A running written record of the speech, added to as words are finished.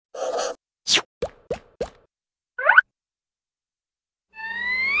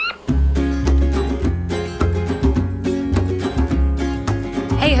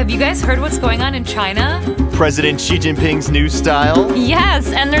you guys heard what's going on in China? President Xi Jinping's new style?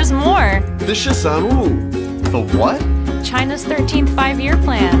 Yes, and there's more. The 13The what? China's 13th five-year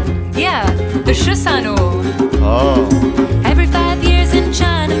plan. Yeah, the 13五. Oh. Every 5 years in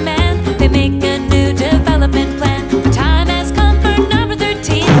China, man, they make a new development plan. The time has come for number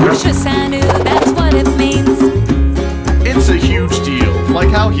 13. 13五, that's what it means. It's a huge deal. Like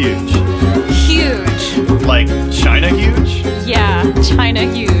how huge? Huge. Like China huge? Yeah, China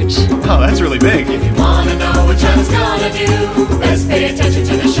huge. Oh, that's really big. Wanna know what China's gonna do? Let's pay attention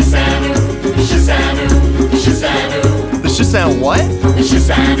to the 13五, the 13五, the 13五, The Shisan what? the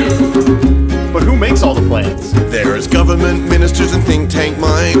 13五. But who makes all the plans? There's government ministers and think tank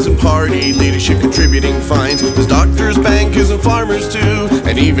minds and party leadership contributing fines. There's doctors, bankers, and farmers too,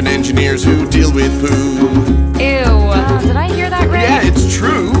 and even engineers who deal with poo. Ew, did I hear that right? Yeah, it's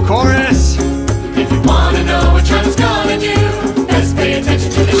true. Chorus. If you wanna know what China's gonna do, let's pay attention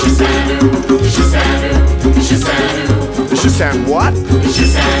to the 13五, the 13五, the 13五, The Shisan what? the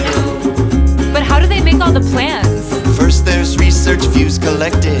 13五. But how do they make all the plans? First there's research, views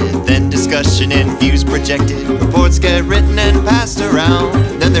collected, then discussion and views projected. Reports get written and passed around.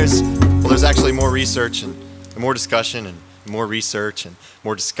 Then there's actually more research and more discussion and more research and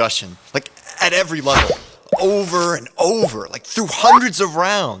more discussion. Like at every level, over and over, like through hundreds of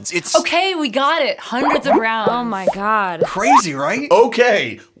rounds. It's Okay, we got it. Hundreds of rounds. Oh my god. crazy, right?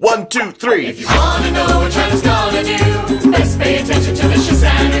 Okay. 1, 2, 3. If you wanna know what China's gonna do, let's pay attention to the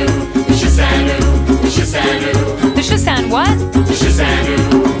 13五, the 13五, the 13五, The 13 what? the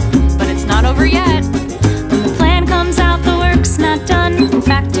 13五. But it's not over yet. When the plan comes out, the work's not done. In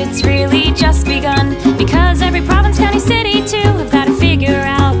fact, it's really just begun. Because every province, county, city too have got to figure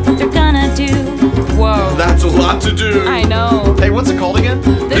out what they're gonna do. Whoa. That's a lot to do. I know. Hey, what's it called again?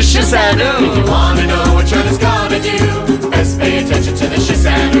 The 13 If you wanna know what China's gonna do, let's pay attention to the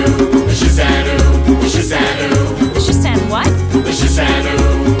 13五, the 13五, the 13五, The 13 what? the 13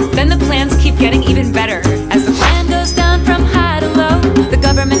五. Then the plans keep getting even better. As the plan goes down from high to low, the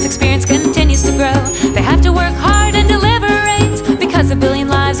government's experience continues to grow. They have to work hard and deliberate, because a billion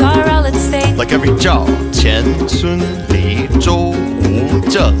lives are all at stake. Like every 赵、钱、孙、李、周、吴、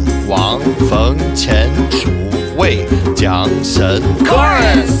郑、王、冯、钱、楚、魏、蒋、沈。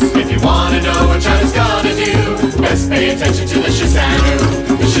Chorus! If you wanna know what China's gonna do, let's pay attention to the 13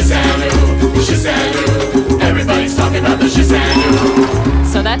五, the 13五, the 13五. Everybody's talking about the 13五.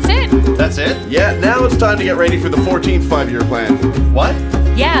 So that's it. That's it? Yeah, now it's time to get ready for the 14th five-year plan. What?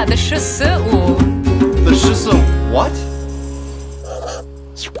 Yeah, the 14 五. The 14 what?